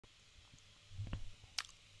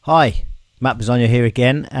Hi, Matt Bisogno here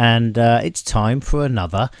again, and it's time for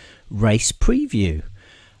another race preview.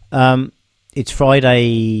 It's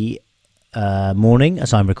Friday morning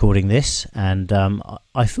as I'm recording this, and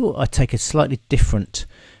I thought I'd take a slightly different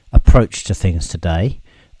approach to things today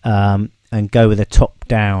and go with a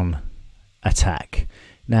top-down attack.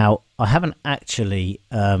 Now, I haven't actually,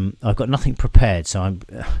 I've got nothing prepared, so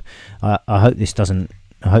I hope this doesn't,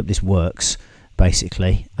 I hope this works.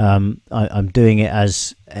 Basically, I'm doing it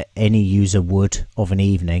as any user would of an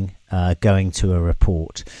evening, going to a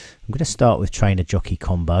report. I'm going to start with trainer jockey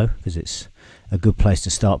combo because it's a good place to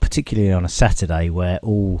start, particularly on a Saturday where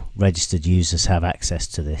all registered users have access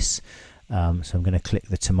to this. So I'm going to click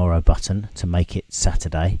the tomorrow button to make it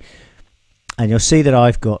Saturday, and you'll see that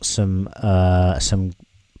I've got some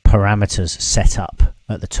parameters set up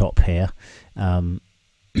at the top here.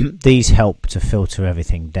 These help to filter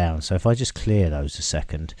everything down. So if I just clear those a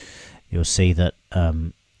second, you'll see that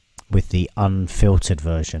with the unfiltered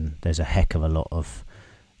version, there's a heck of a lot of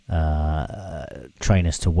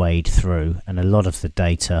trainers to wade through, and a lot of the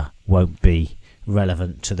data won't be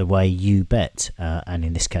relevant to the way you bet, and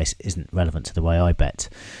in this case isn't relevant to the way I bet.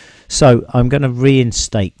 So I'm going to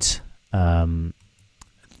reinstate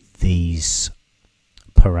these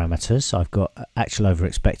parameters. I've got actual over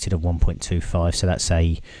expected of 1.25, so that's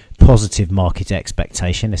a positive market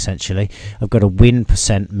expectation essentially. I've got a win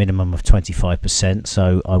percent minimum of 25%,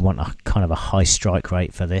 so I want a kind of a high strike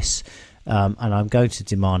rate for this, and I'm going to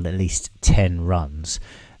demand at least 10 runs,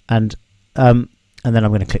 and then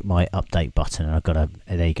I'm going to click my update button, and I've got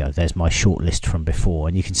there you go, there's my short list from before,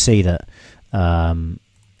 and you can see that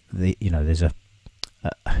there's a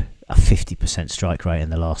 50% strike rate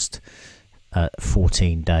in the last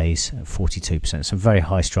 14 days, 42%, some very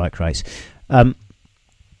high strike rates.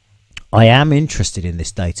 I am interested in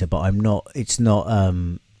this data, but I'm not. It's not.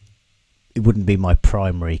 It wouldn't be my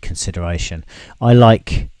primary consideration. I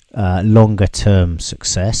like longer term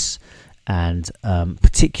success, and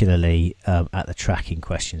particularly at the tracking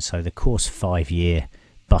question. So the course 5-year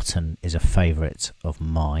button is a favourite of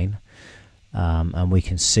mine, and we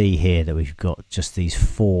can see here that we've got just these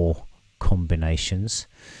 4 combinations.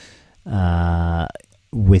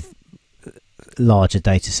 With larger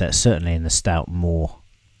data sets, certainly in the Stout Moore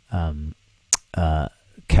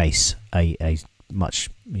case, a much,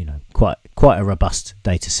 quite a robust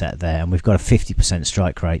data set there, and we've got a 50%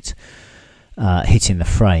 strike rate hitting the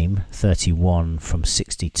frame, 31 from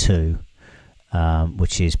 62,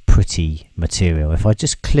 which is pretty material. If I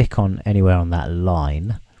just click on anywhere on that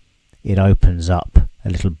line, it opens up a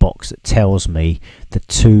little box that tells me the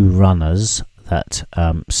 2 runners that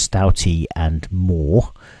Stouty and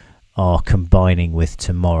Moore are combining with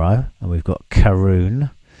tomorrow, and we've got Karoon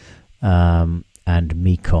and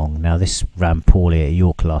Mekong. Now this ran poorly at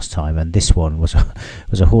York last time, and this one was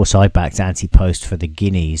a horse I backed anti-post for the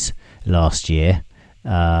Guineas last year,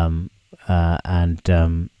 and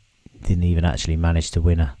didn't even actually manage to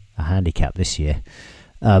win a handicap this year.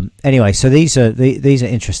 Anyway, so these are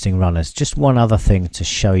interesting runners. Just one other thing to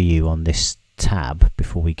show you on this tab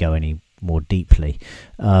before we go any more deeply.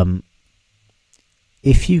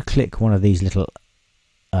 If you click one of these little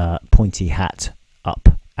pointy hat up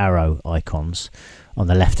arrow icons on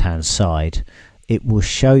the left hand side, it will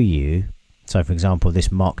show you, so for example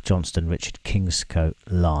this Mark Johnston Richard Kingscote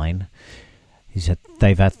line,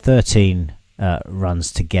 they've had 13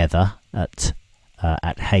 runs together at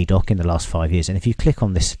Haydock in the last 5 years, and if you click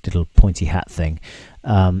on this little pointy hat thing,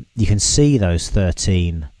 you can see those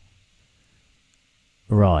 13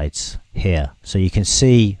 rides here. So you can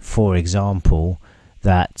see, for example,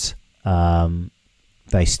 that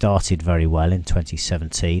they started very well in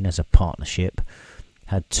 2017 as a partnership,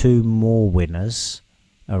 had 2 more winners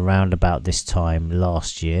around about this time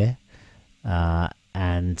last year,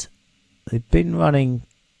 and they've been running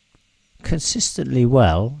consistently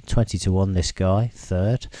well. 20-1 this guy,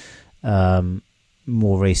 third,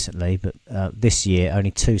 more recently, but this year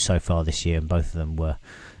only 2 so far this year, and both of them were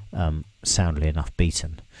soundly enough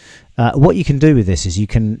beaten. What you can do with this is you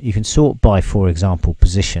can sort by, for example,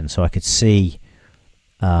 position. So I could see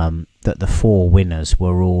that the 4 winners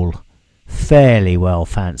were all fairly well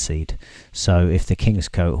fancied. So if the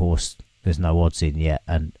Kingscote horse, there's no odds in yet,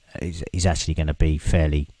 and he's actually going to be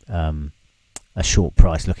fairly a short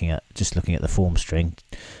price. Looking at the form string,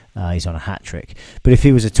 he's on a hat trick. But if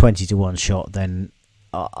he was a 20-1 shot, then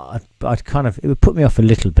I'd kind of, it would put me off a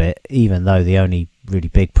little bit, even though the only really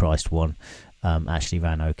big priced one actually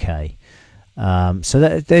ran okay. So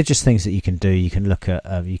they're just things that you can do. You can look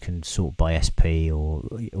at, you can sort by SP or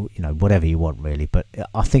whatever you want really. But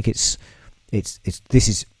I think this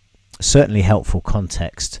is certainly helpful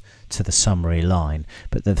context to the summary line,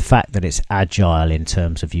 but the fact that it's agile in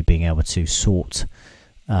terms of you being able to sort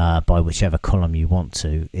by whichever column you want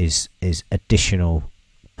to is additional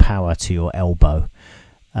power to your elbow.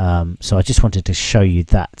 So I just wanted to show you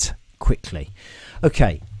that quickly.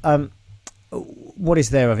 Okay, what is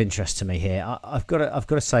there of interest to me here? I've got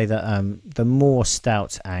to say that the more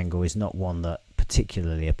stout angle is not one that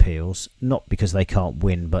particularly appeals, not because they can't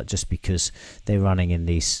win, but just because they're running in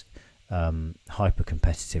these hyper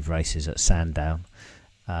competitive races at Sandown.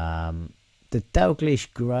 The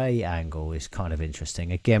Dalglish Grey angle is kind of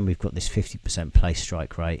interesting. Again, we've got this 50% place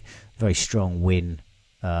strike rate, very strong win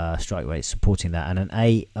strike rate supporting that, and an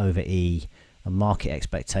A over E, a market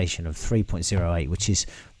expectation of 3.08, which is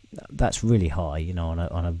that's really high, you know,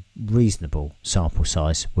 on a reasonable sample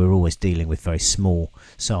size. We're always dealing with very small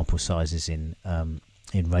sample sizes in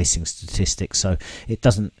racing statistics, so it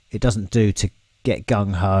doesn't do to get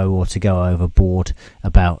gung ho or to go overboard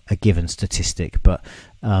about a given statistic. But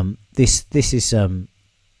this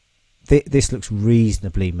looks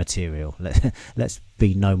reasonably material. Let's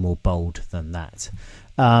be no more bold than that.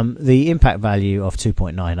 The impact value of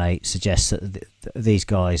 2.98 suggests that these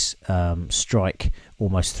guys strike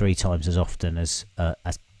almost 3 times as often as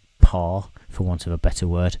par, for want of a better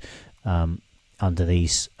word, under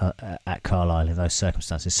these at Carlisle in those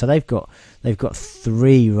circumstances. So they've got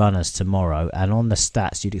 3 runners tomorrow, and on the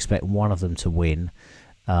stats you'd expect one of them to win,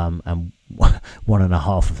 and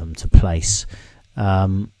 1.5 of them to place.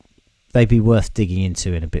 They'd be worth digging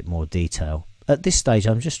into in a bit more detail. At this stage,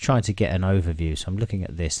 I'm just trying to get an overview, so I'm looking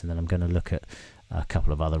at this, and then I'm going to look at a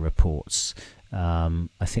couple of other reports. I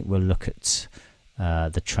think we'll look at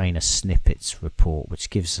the trainer snippets report, which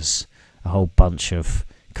gives us a whole bunch of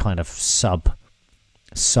kind of subplot.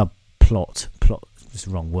 It's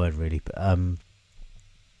the wrong word really, but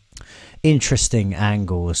interesting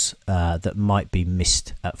angles that might be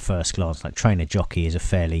missed at first glance. Like trainer jockey is a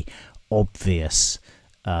fairly obvious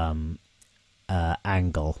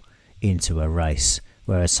angle into a race,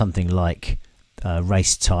 whereas something like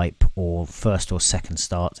race type or first or second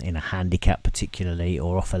start in a handicap particularly,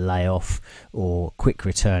 or off a layoff or quick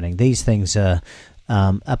returning, these things are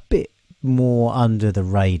a bit more under the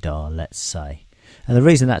radar, let's say. And the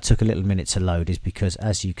reason that took a little minute to load is because,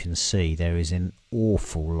 as you can see, there is an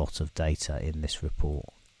awful lot of data in this report,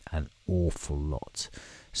 an awful lot.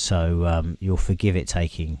 So you'll forgive it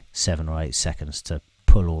taking 7 or 8 seconds to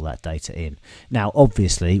pull all that data in. Now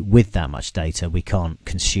obviously with that much data we can't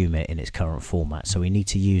consume it in its current format, so we need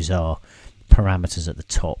to use our parameters at the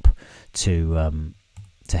top to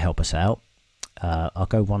help us out. I'll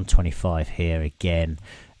go 125 here again,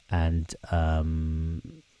 and one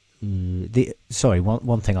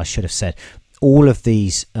thing I should have said, all of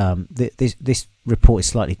these this report is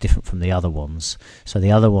slightly different from the other ones. So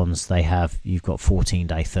the other ones, you've got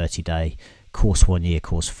 14-day, 30-day, course 1 year,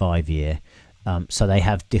 course 5 year. So they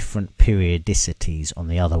have different periodicities on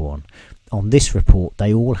the other one. On this report,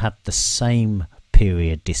 they all have the same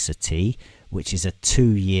periodicity, which is a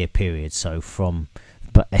 2-year period. So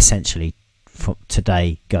but essentially from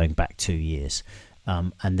today going back 2 years,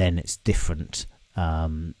 and then it's different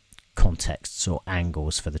contexts or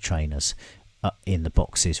angles for the trainers in the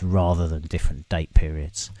boxes rather than different date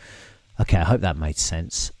periods. Okay, I hope that made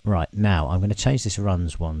sense. Right, now I'm going to change this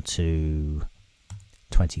runs one to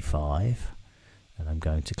 25. And I'm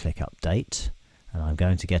going to click update, and I'm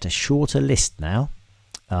going to get a shorter list now,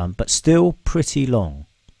 but still pretty long.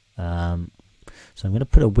 So I'm going to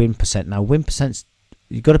put a win percent. Now win percents,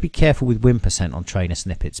 you've got to be careful with win percent on trainer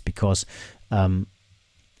snippets, because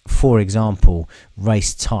for example,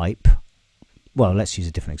 race type, well, let's use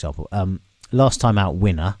a different example. Last time out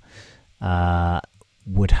winner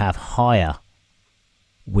would have higher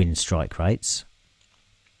win strike rates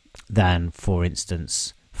than, for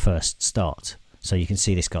instance, first start. So you can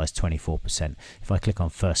see this guy's 24%. If I click on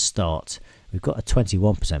first start, we've got a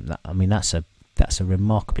 21%. I mean, that's a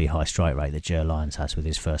remarkably high strike rate that Ger Lyons has with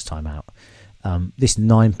his first time out. This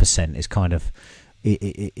 9% is kind of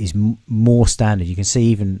is more standard. You can see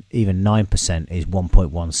even 9% is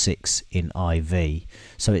 1.16 in IV.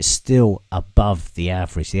 So it's still above the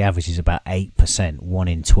average. The average is about 8%. 1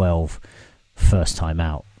 in 12 first time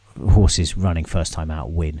out horses running first time out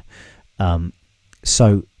win.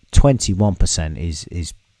 So 21%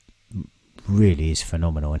 is really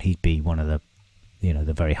phenomenal, and he'd be one of the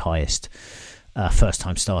the very highest first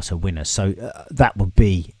time starter winners. So that would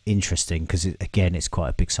be interesting, because again it's quite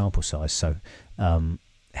a big sample size. So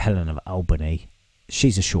Helen of Albany,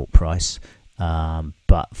 she's a short price,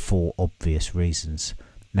 but for obvious reasons.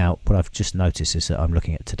 Now what I've just noticed is that I'm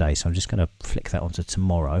looking at today, so I'm just going to flick that onto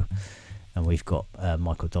tomorrow, and we've got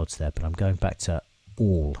Michael Dodds there, but I'm going back to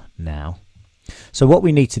all now. So what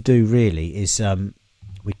we need to do really is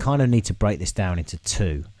we kind of need to break this down into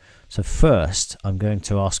two. So first, I'm going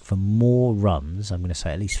to ask for more runs. I'm going to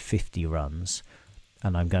say at least 50 runs,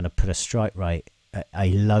 and I'm going to put a strike rate,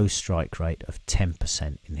 a low strike rate of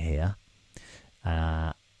 10% in here,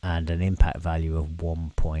 and an impact value of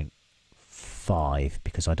 1.5,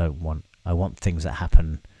 because I want things that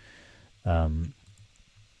happen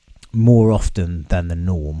more often than the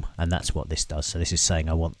norm, and that's what this does. So this is saying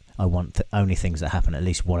I want only things that happen at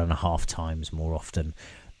least 1.5 times more often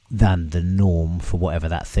than the norm for whatever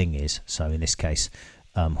that thing is. So in this case,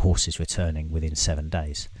 horses returning within 7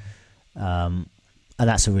 days, and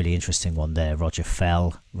that's a really interesting one there. Roger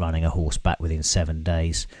Fell running a horse back within 7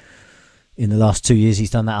 days. In the last 2 years,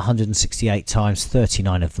 he's done that 168 times.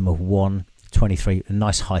 39 of them have won. 23, a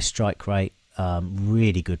nice high strike rate.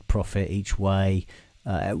 Really good profit each way.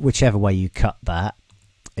 Whichever way you cut that,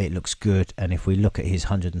 it looks good. And if we look at his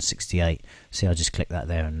 168, see, I just click that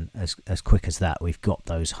there, and as quick as that, we've got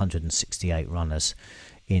those 168 runners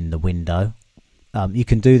in the window. You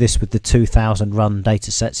can do this with the 2,000 run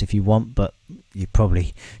data sets if you want, but you're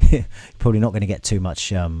probably not going to get too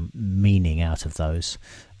much meaning out of those.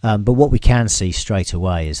 But what we can see straight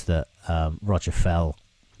away is that Roger Fell,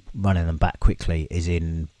 running them back quickly, is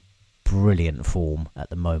in brilliant form at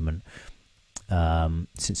the moment.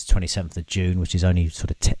 Since the 27th of June, which is only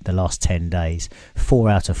sort of the last 10 days, 4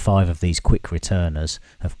 out of 5 of these quick returners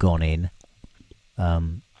have gone in.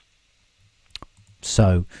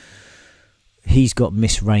 So he's got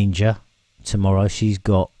Miss Ranger tomorrow. She's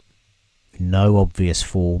got no obvious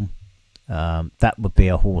form. That would be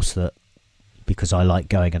a horse that, because I like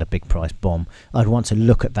going at a big price bomb, I'd want to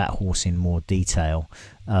look at that horse in more detail.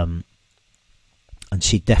 And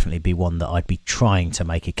she'd definitely be one that I'd be trying to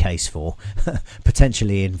make a case for,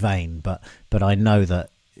 potentially in vain. But I know that,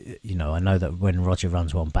 I know that when Roger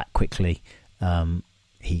runs one back quickly,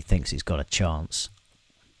 he thinks he's got a chance,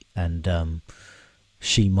 and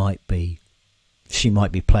she might be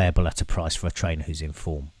playable at a price for a trainer who's in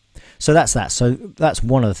form. So that's that. So that's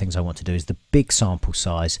one of the things I want to do, is the big sample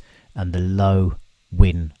size and the low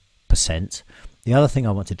win percent. The other thing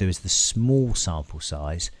I want to do is the small sample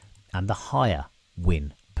size and the higher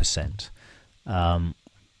win percent, and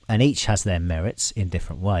each has their merits in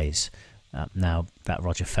different ways. Now that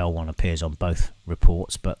Roger Fell one appears on both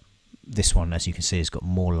reports, but this one, as you can see, has got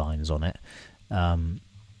more lines on it.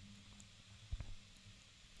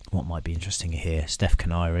 What might be interesting here, Steph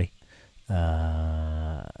Canary,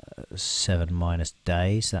 7 minus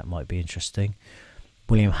days, that might be interesting.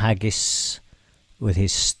 William Haggis with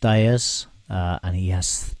his stayers, and he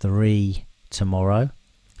has 3 tomorrow,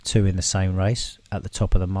 2 in the same race at the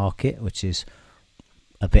top of the market, which is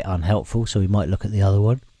a bit unhelpful, so we might look at the other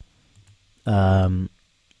one.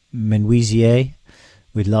 Menuisier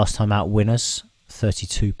with last time out winners,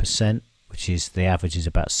 32%, which is, the average is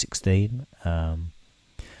about 16.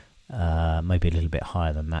 Maybe a little bit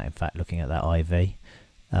higher than that, in fact, looking at that IV.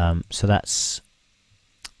 So that's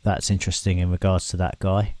interesting in regards to that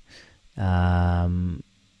guy.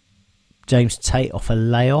 James Tate off a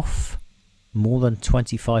layoff, more than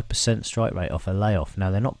 25% strike rate off a layoff.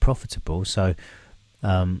 Now, they're not profitable, so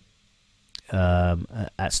at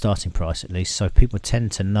starting price at least, so people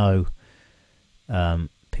tend to know that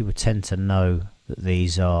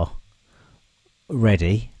these are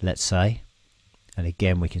ready, let's say. And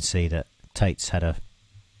again, we can see that Tate's had a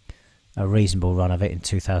reasonable run of it in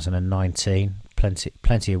 2019.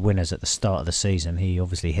 Plenty of winners at the start of the season. He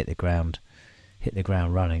obviously hit the ground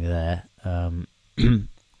running there. I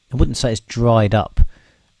wouldn't say it's dried up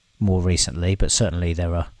more recently, but certainly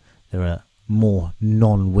there are more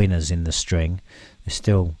non-winners in the string. They're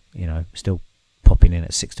still popping in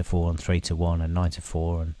at 6-4 and 3-1 and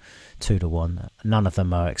 9-4 and 2-1. None of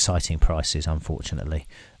them are exciting prices, unfortunately,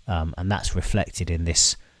 and that's reflected in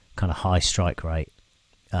this kind of high strike rate,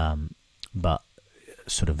 but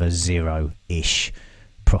sort of a zero-ish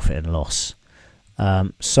profit and loss.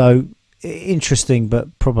 So interesting,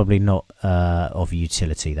 but probably not of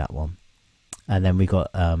utility, that one. And then we got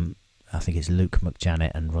I think it's Luke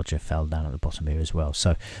McJanet and Roger Fell down at the bottom here as well.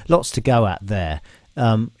 So lots to go at there.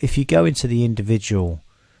 If you go into the individual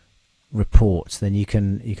reports, then you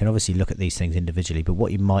can obviously look at these things individually, but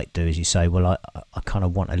what you might do is you say, well, I kind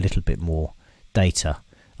of want a little bit more data.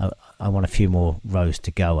 I want a few more rows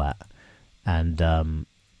to go at, and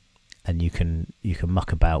you can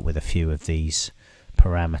muck about with a few of these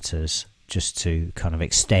parameters just to kind of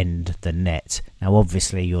extend the net. Now,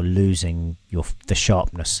 obviously, you're losing the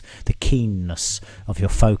sharpness, the keenness of your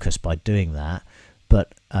focus by doing that,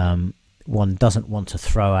 but one doesn't want to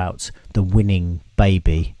throw out the winning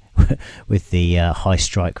baby with the high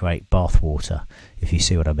strike rate bathwater, if you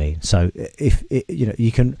see what I mean. So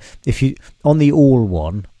if you on the all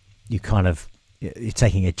one, you're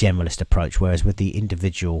taking a generalist approach, whereas with the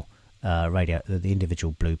individual the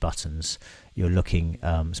individual blue buttons, you're looking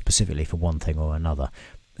specifically for one thing or another.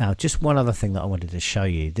 Now, just one other thing that I wanted to show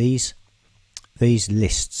you: these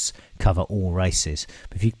lists cover all races,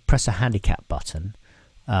 but if you press a handicap button,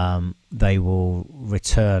 they will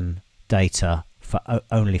return data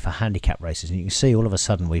only for handicap races, and you can see all of a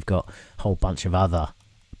sudden we've got a whole bunch of other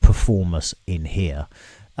performers in here.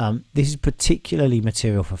 This is particularly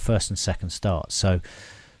material for first and second start. So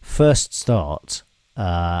first start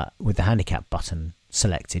with the handicap button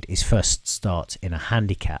selected is first start in a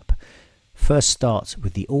handicap. First start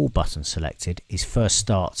with the all button selected is first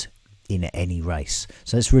start in any race.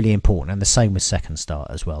 So it's really important, and the same with second start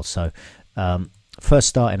as well. So first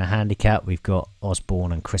start in a handicap, we've got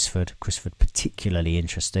Osborne and Crisford. Crisford particularly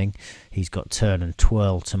interesting. He's got turn and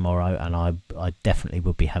twirl tomorrow, and I definitely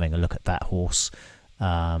would be having a look at that horse.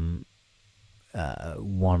 Won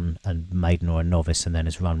and maiden or a novice, and then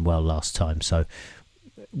has run well last time, so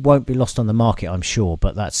won't be lost on the market, I'm sure.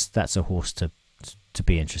 But that's a horse to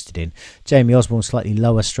be interested in. Jamie Osborne, slightly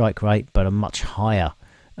lower strike rate, but a much higher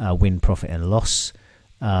win, profit, and loss.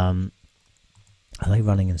 Are they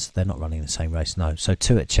running? They're not running the same race, no. So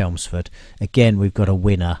 2 at Chelmsford. Again, we've got a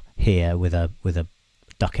winner here with a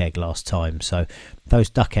duck egg last time. So those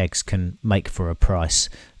duck eggs can make for a price.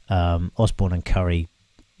 Osborne and Curry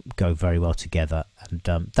go very well together, and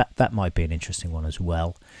that might be an interesting one as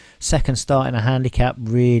well. Second start in a handicap,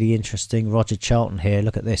 really interesting. Roger Charlton here.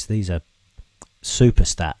 Look at this. These are super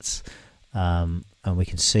stats, and we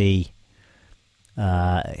can see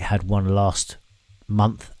it had one last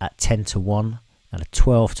month at 10-1 and a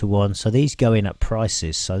 12-1. So these go in at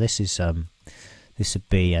prices. So this would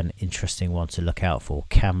be an interesting one to look out for.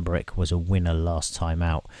 Cambric was a winner last time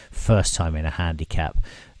out, first time in a handicap.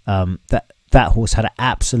 That horse had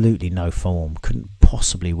absolutely no form, couldn't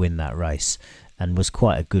possibly win that race, and was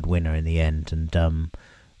quite a good winner in the end. And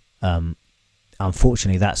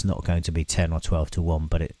unfortunately, that's not going to be 10 or 12-1,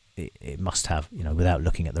 but it must have, without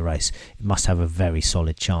looking at the race, it must have a very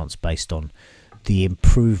solid chance based on the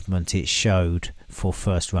improvement it showed for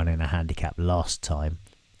first run in a handicap last time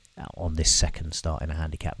on this second start in a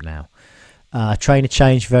handicap now. Trainer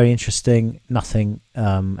change, very interesting. Nothing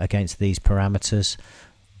against these parameters.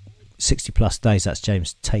 60 plus days, that's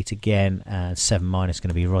James Tate again, and 7 minus going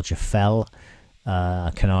to be Roger Fell,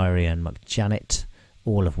 Canary and McJanet,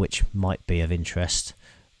 all of which might be of interest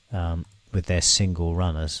with their single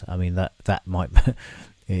runners. I mean, that might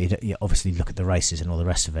you obviously look at the races and all the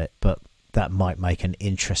rest of it, but that might make an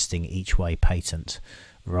interesting each way patent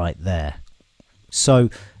right there. So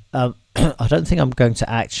I don't think I'm going to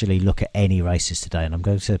actually look at any races today, and I'm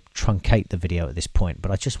going to truncate the video at this point, but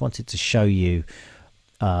I just wanted to show you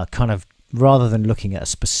kind of, rather than looking at a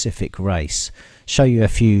specific race, show you a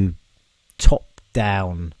few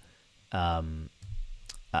top-down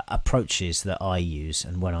approaches that I use.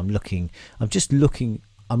 And when I'm looking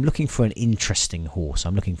for an interesting horse.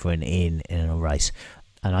 I'm looking for an in a race,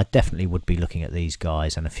 and I definitely would be looking at these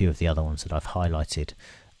guys and a few of the other ones that I've highlighted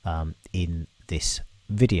in this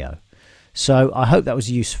video. So I hope that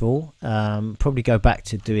was useful. Probably go back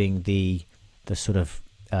to doing the sort of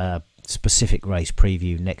specific race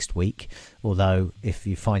preview next week, although if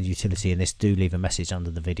you find utility in this, do leave a message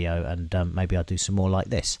under the video, and maybe I'll do some more like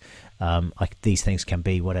this. These things can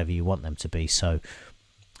be whatever you want them to be, so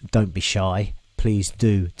don't be shy. Please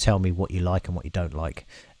do tell me what you like and what you don't like,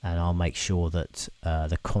 and I'll make sure that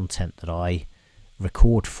the content that I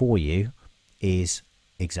record for you is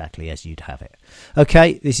exactly as you'd have it.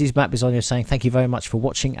 Okay, this is Matt Bisogno saying thank you very much for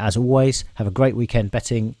watching. As always, have a great weekend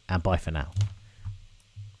betting, and bye for now.